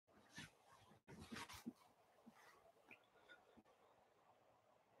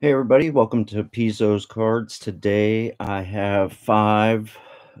Hey everybody, welcome to Pizzo's Cards. Today I have 5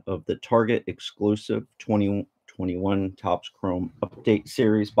 of the Target exclusive 2021 Topps Chrome Update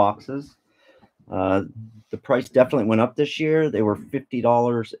Series boxes. Uh, the price definitely went up this year. They were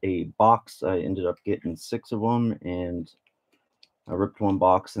 $50 a box. I ended up getting 6 of them, and I ripped one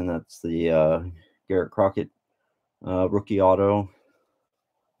box, and that's the Garrett Crockett rookie auto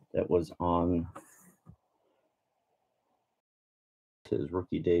that was on his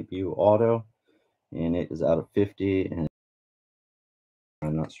rookie debut auto, and it is out of 50, and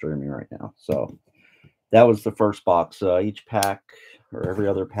I'm not streaming right now. So that was the first box. Each pack or every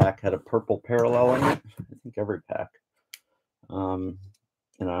other pack had a purple parallel in it. I think every pack. And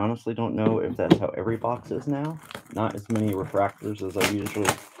I honestly don't know if that's how every box is now. Not as many refractors as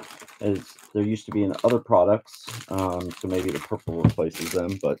there used to be in other products. So maybe the purple replaces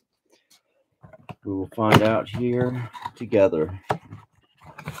them, but we will find out here together.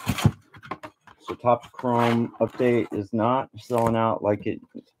 So Topps Chrome Update is not selling out like it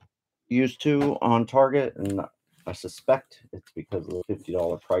used to on Target, and I suspect it's because of the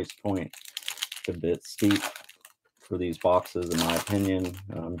 $50 price point. It's a bit steep for these boxes, in my opinion.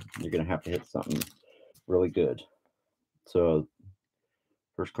 You're going to have to hit something really good. So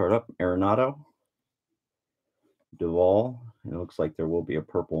first card up, Arenado, Duvall. It looks like there will be a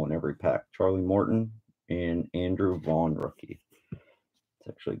purple in every pack. Charlie Morton and Andrew Vaughn rookie. It's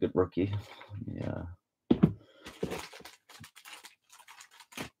actually a good rookie. Yeah.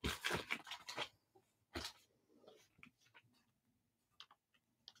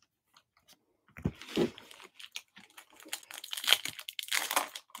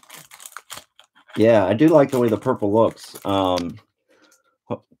 Yeah, I do like the way the purple looks.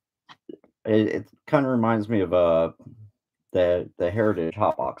 It kind of reminds me of the Heritage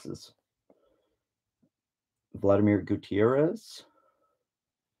hot boxes. Vladimir Gutierrez,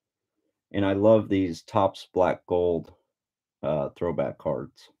 and I love these Topps black gold throwback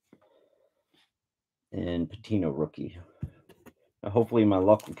cards. And Patino rookie. Hopefully my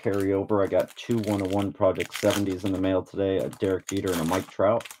luck will carry over. I got 2 1-of-1 Project 70s in the mail today, a Derek Jeter and a Mike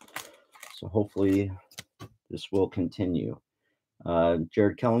Trout. So hopefully this will continue.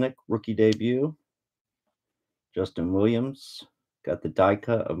 Jared Kelenic, rookie debut. Justin Williams. Got the die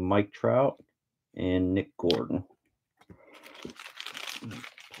cut of Mike Trout and Nick Gordon.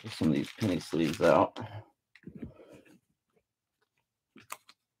 Pull some of these penny sleeves out.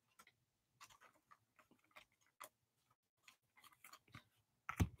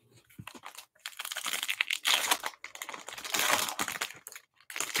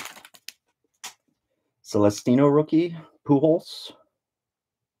 Celestino rookie, Pujols.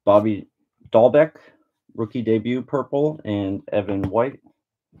 Bobby Dahlbeck, rookie debut, purple, and Evan White.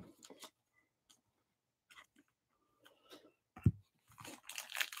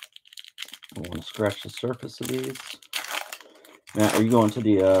 I want to scratch the surface of these. Matt, are you going to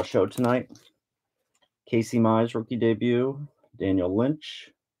the show tonight? Casey Mize, rookie debut. Daniel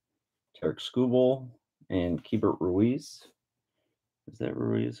Lynch, Tarek Skubal, and Keibert Ruiz. Is that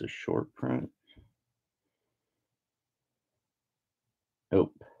Ruiz a short print?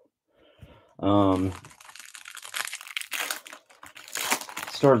 Nope.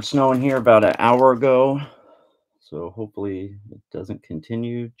 Started snowing here about an hour ago, so hopefully it doesn't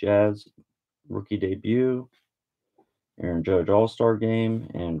continue. Jazz rookie debut, Aaron Judge All-Star Game,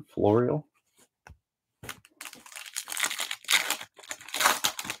 and Florial.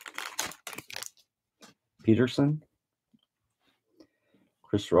 Peterson,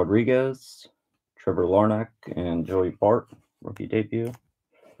 Chris Rodriguez, Trevor Larnach, and Joey Bart, rookie debut.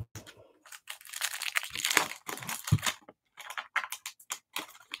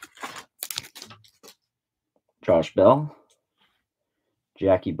 Josh Bell,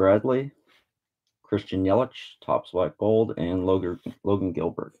 Jackie Bradley, Christian Yelich, Topps Black Gold, and Logan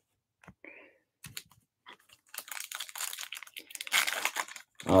Gilbert.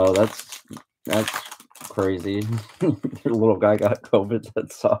 Oh, that's crazy. Your little guy got COVID.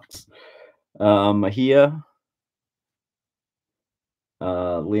 That sucks. Mejia,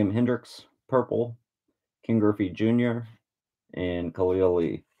 Liam Hendricks, purple, King Griffey Jr., and Khalil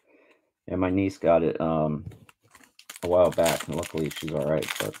Lee. And my niece got it a while back, and luckily she's all right.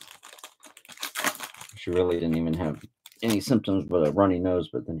 But she really didn't even have any symptoms but a runny nose.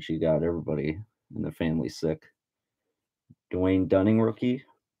 But then she got everybody in the family sick. Dwayne Dunning rookie,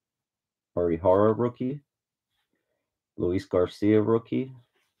 Arihara rookie, Luis Garcia rookie.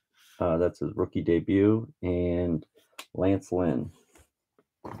 That's his rookie debut, and Lance Lynn.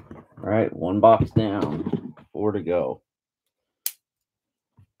 All right, one box down, 4 to go.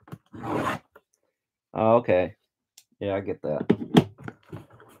 Oh, okay. Yeah, I get that.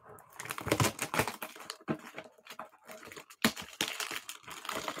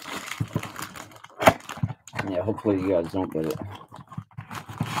 Hopefully you guys don't get it.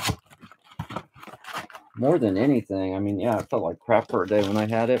 More than anything, I mean, yeah, I felt like crap for a day when I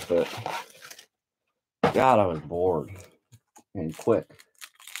had it, but God, I was bored and quick.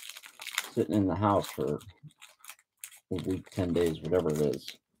 Sitting in the house for a week, 10 days, whatever it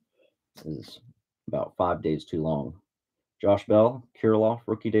is about 5 days too long. Josh Bell, Kirilloff,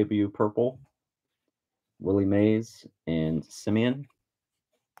 rookie debut, purple. Willie Mays and Simeon.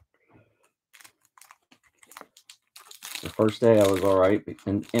 The first day I was all right,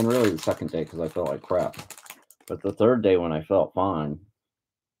 and really the second day because I felt like crap. But the third day when I felt fine,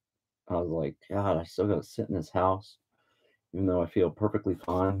 I was like, God, I still got to sit in this house, even though I feel perfectly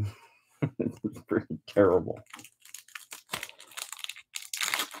fine. It's pretty terrible.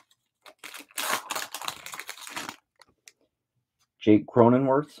 Jake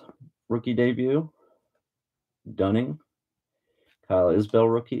Cronenworth, rookie debut. Dunning. Kyle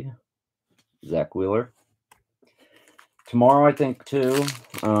Isbell, rookie. Zach Wheeler. Tomorrow, I think, too,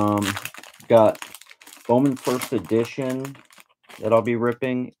 got Bowman First Edition that I'll be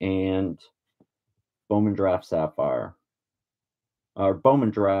ripping, and Bowman Draft Sapphire. Or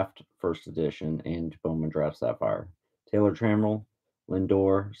Bowman Draft First Edition and Bowman Draft Sapphire. Taylor Trammell,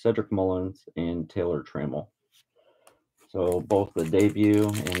 Lindor, Cedric Mullins, and Taylor Trammell. So both the debut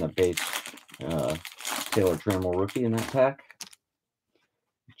and the base Taylor Trammell rookie in that pack.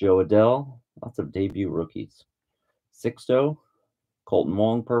 Joe Adell, lots of debut rookies. Sixto, Colton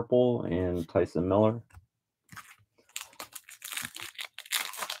Wong purple, and Tyson Miller.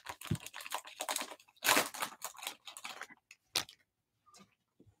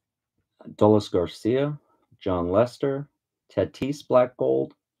 Dulles Garcia, John Lester, Tatis black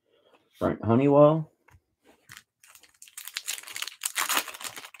gold, Brent Honeywell,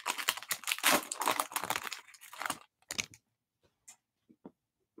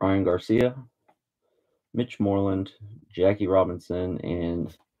 Ryan Garcia, Mitch Moreland, Jackie Robinson,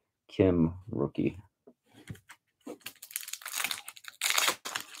 and Kim rookie.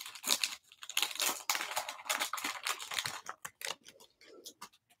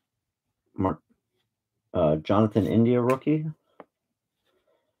 Jonathan India rookie,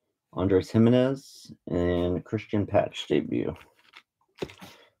 Andres Jimenez, and Christian Patch debut.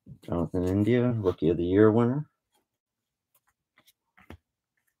 Jonathan India, Rookie of the Year winner.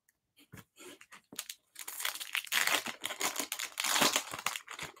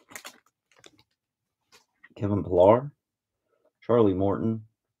 Kevin Pillar, Charlie Morton,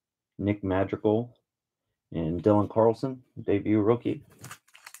 Nick Madrigal, and Dylan Carlson, debut rookie.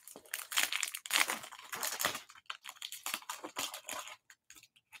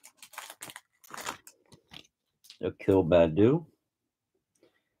 Akil Badu,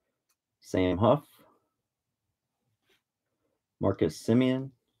 Sam Huff, Marcus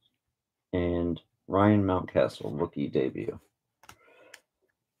Simeon, and Ryan Mountcastle, rookie debut.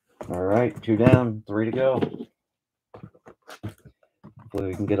 All right, 2 down, 3 to go. Hopefully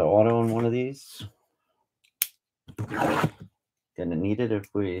we can get an auto on one of these. Gonna need it if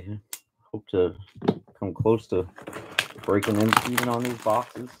we hope to come close to breaking in even on these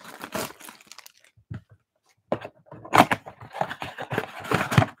boxes.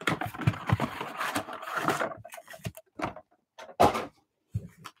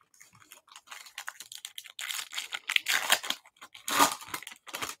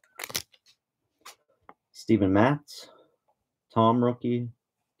 Steven Matz, Tom rookie,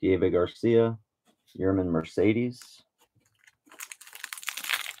 Diego Garcia, Yerman Mercedes,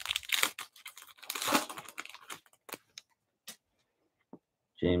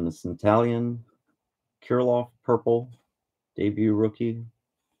 James Italian, Kirilloff purple, debut rookie,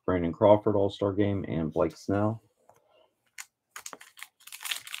 Brandon Crawford All-Star Game, and Blake Snell.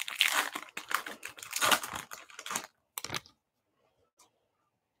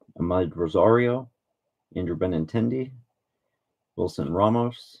 Ahmad Rosario, Andrew Benintendi, Wilson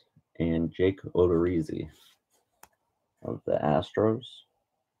Ramos, and Jake Odorizzi of the Astros.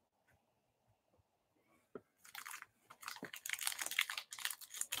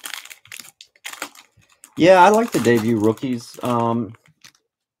 Yeah, I like the debut rookies. You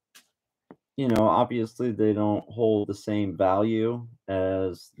know, obviously they don't hold the same value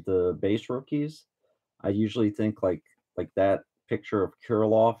as the base rookies. I usually think like that picture of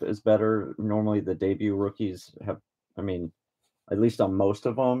Kirilloff is better. Normally the debut rookies have, I mean, at least on most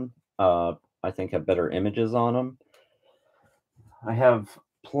of them, I think have better images on them. I have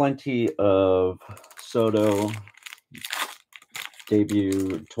plenty of Soto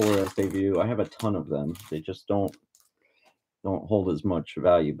debut, Torres debut. I have a ton of them. They just don't hold as much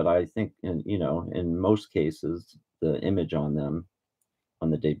value. But I think, in most cases, the image on them on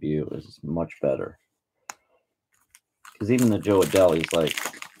the debut is much better. Because even the Joe Adele, he's like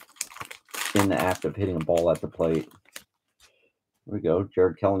in the act of hitting a ball at the plate. Here we go.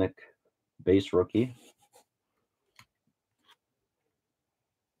 Jared Kelenic, base rookie.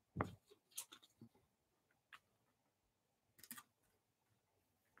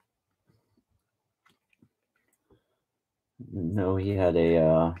 No, he had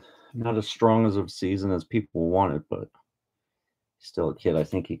a not as strong as a season as people wanted, but still a kid. I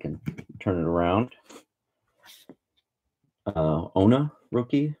think he can turn it around. Ona,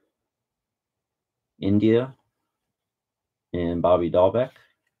 rookie. India and Bobby Dahlbeck,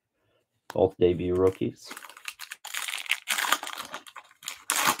 both debut rookies.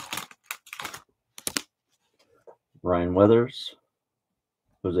 Ryan Weathers,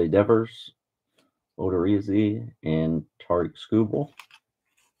 Jose Devers, Odorizzi, and Tariq Skubal.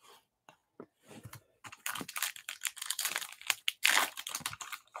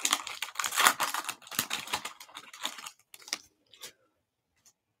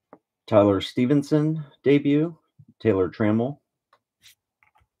 Tyler Stevenson, debut. Taylor Trammell.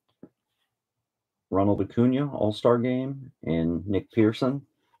 Ronald Acuna, All-Star Game, and Nick Pearson.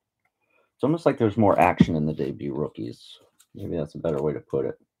 It's almost like there's more action in the debut rookies. Maybe that's a better way to put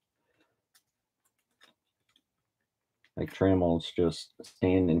it. Like Trammell's just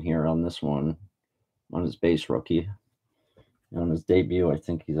standing here on this one, on his base rookie. And on his debut, I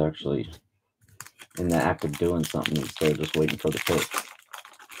think he's actually in the act of doing something instead of just waiting for the pitch.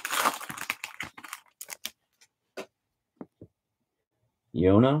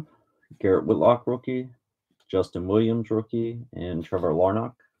 Yona, Garrett Whitlock rookie, Justin Williams rookie, and Trevor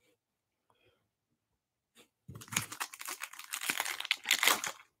Larnach.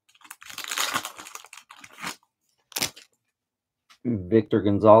 Victor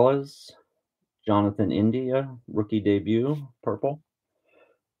Gonzalez, Jonathan India, rookie debut, purple,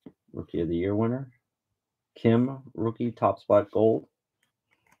 rookie of the year winner. Kim, rookie, top spot gold.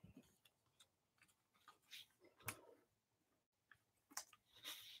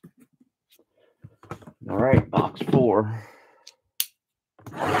 All right, box 4.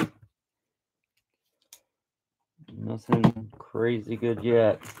 Nothing crazy good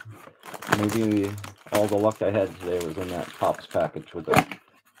yet. Maybe all the luck I had today was in that Topps package with the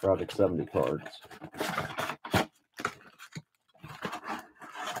Project 70 cards.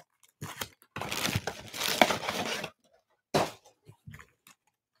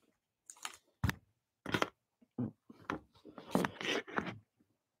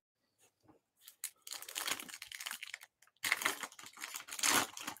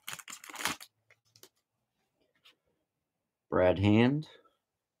 Brad Hand,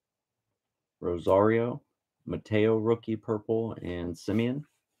 Rosario, Mateo rookie purple, and Simeon.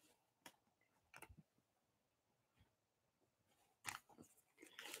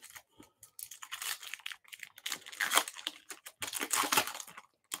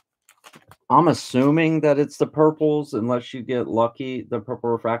 I'm assuming that it's the purples, unless you get lucky, the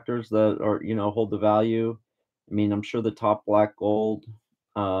purple refractors that are, hold the value. I mean, I'm sure the top black gold,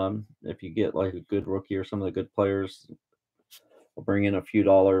 if you get like a good rookie or some of the good players, will bring in a few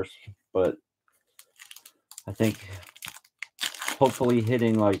dollars. But I think hopefully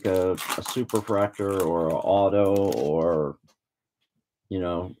hitting like a Superfractor or an auto or,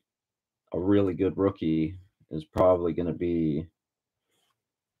 a really good rookie is probably going to be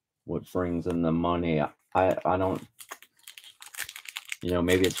what brings in the money. I don't,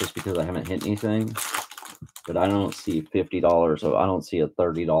 maybe it's just because I haven't hit anything, but I don't see $50, so I don't see a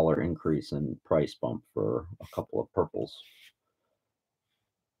 $30 increase in price bump for a couple of purples.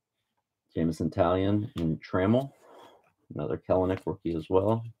 Jameson Taillon and Trammell, another Kelenic rookie as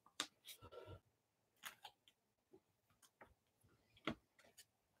well.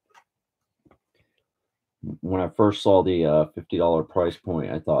 When I first saw the $50 price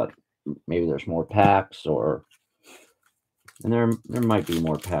point, I thought maybe there's more packs, and there might be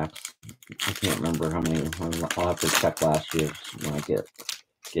more packs. I can't remember how many. I'll have to check last year when I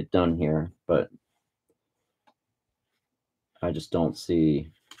get done here, but I just don't see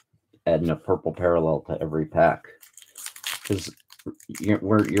adding a purple parallel to every pack, because you're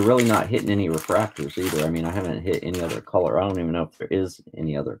really not hitting any refractors either. I mean, I haven't hit any other color. I don't even know if there is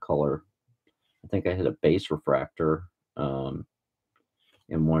any other color. I think I hit a base refractor in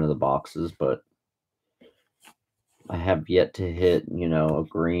one of the boxes, but I have yet to hit, a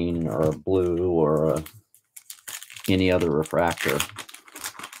green or a blue or any other refractor,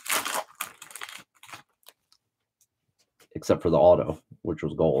 except for the auto, which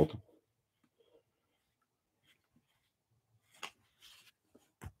was gold.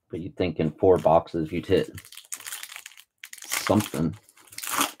 But you'd think in 4 boxes you'd hit something,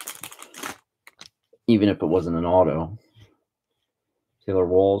 even if it wasn't an auto. Taylor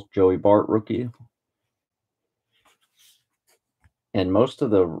Walls, Joey Bart rookie. And most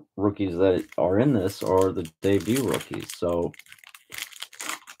of the rookies that are in this are the debut rookies. So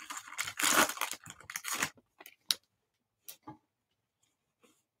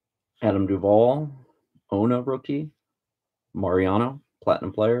Adam Duvall, Ona rookie. Mariano,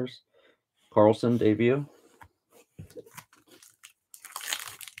 Platinum Players. Carlson debut.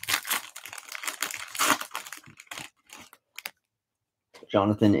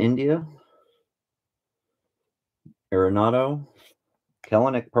 Jonathan India. Arenado.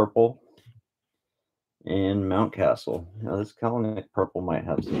 Kellenic purple. And Mountcastle. Now this Kellenic purple might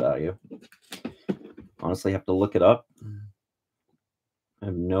have some value. Honestly, have to look it up. I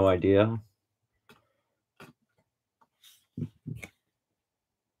have no idea.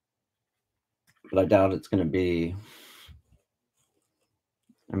 But I doubt it's going to be,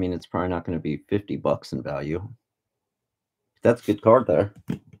 I mean, it's probably not going to be $50 in value. That's a good card there.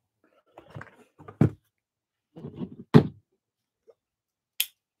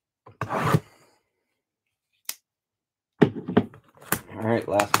 All right,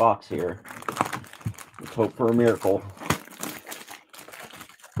 last box here. Let's hope for a miracle.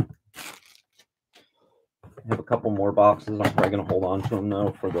 I have a couple more boxes. I'm probably going to hold on to them,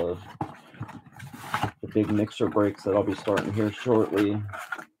 though, for the big mixer breaks that I'll be starting here shortly.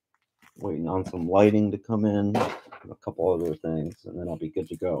 Waiting on some lighting to come in, a couple other things, and then I'll be good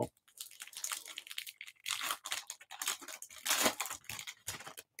to go.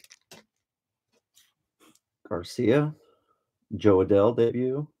 Garcia, Joe Adell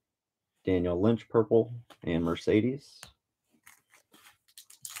debut, Daniel Lynch purple, and Mercedes.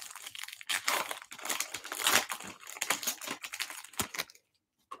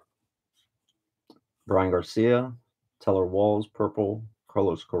 Brian Garcia, Taylor Walls purple,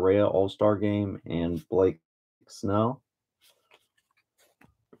 Carlos Correa All-Star Game, and Blake Snell.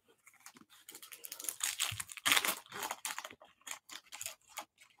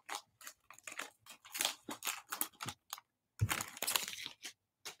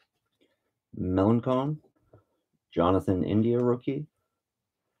 Melancon, Jonathan India rookie,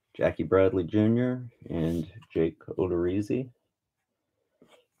 Jackie Bradley Jr., and Jake Odorizzi.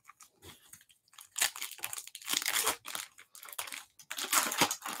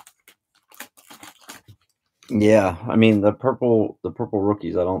 Yeah, I mean the purple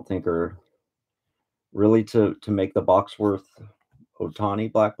rookies I don't think are really to make the box worth. Ohtani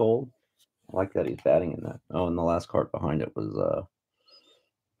black gold. I like that he's batting in that. Oh, and the last card behind it was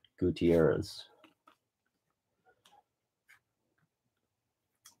Gutierrez.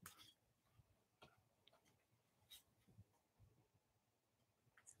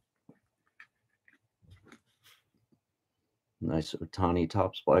 Nice Ohtani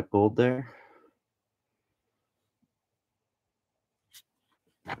Topps black gold there.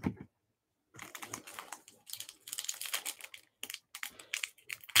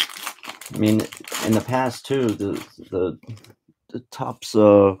 I mean, in the past too, the Topps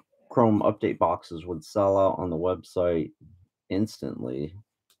Chrome update boxes would sell out on the website instantly,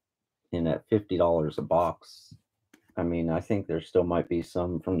 and at $50 a box. I mean, I think there still might be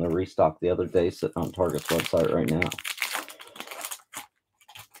some from the restock the other day sitting on Target's website right now.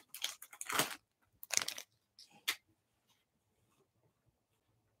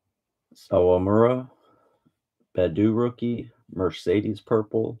 Sawamura, Badu rookie, Mercedes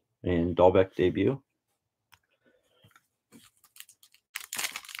purple, and Dahlbeck debut.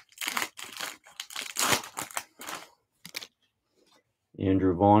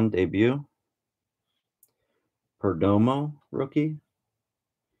 Andrew Vaughn debut. Perdomo rookie.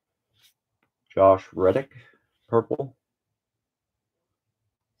 Josh Reddick purple.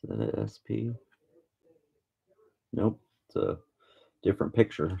 Is that an SP? Nope, it's a different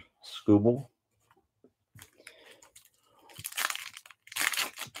picture. Scooble.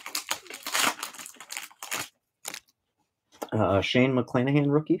 Shane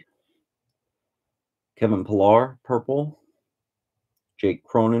McClanahan rookie. Kevin Pillar purple. Jake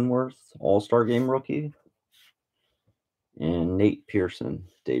Cronenworth All-Star Game rookie. And Nate Pearson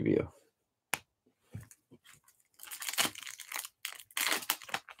debut.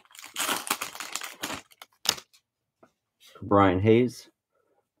 Brian Hayes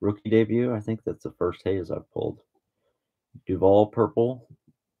rookie debut. I think that's the first Hayes I've pulled. Duvall purple.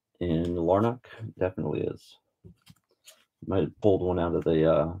 And Larnach definitely is. Might have pulled one out of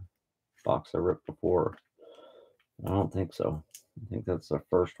the box I ripped before. I don't think so. I think that's the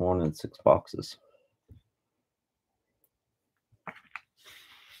first one in 6 boxes.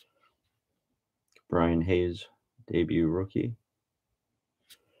 Brian Hayes, debut rookie.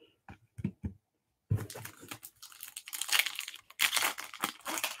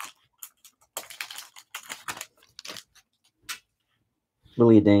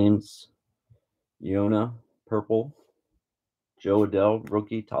 Billy Dames, Yona, purple. Joe Adell,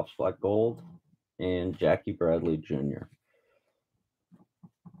 rookie, Topps Black Gold. And Jackie Bradley Jr.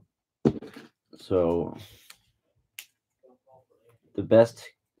 So the best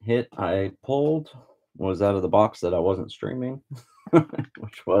hit I pulled was out of the box that I wasn't streaming,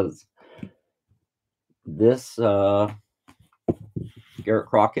 which was this Garrett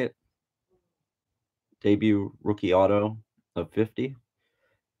Crockett debut rookie auto of 50.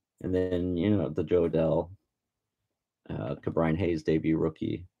 And then, the Joe Adell, Cabrian Hayes debut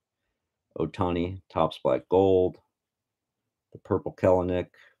rookie, Otani, Topps Black Gold, the purple Kellenic,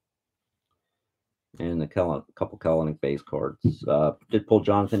 and a couple Kellenic base cards. Did pull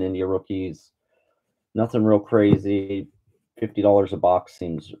Jonathan India rookies. Nothing real crazy. $50 a box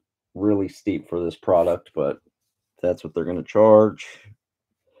seems really steep for this product, but that's what they're going to charge.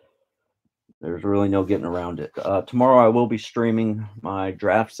 There's really no getting around it. Tomorrow I will be streaming my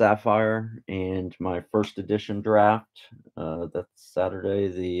Draft Sapphire and my first edition draft. That's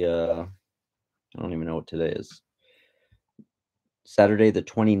Saturday, I don't even know what today is. Saturday the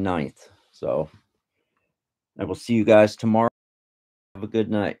 29th. So I will see you guys tomorrow. Have a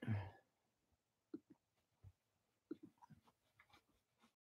good night.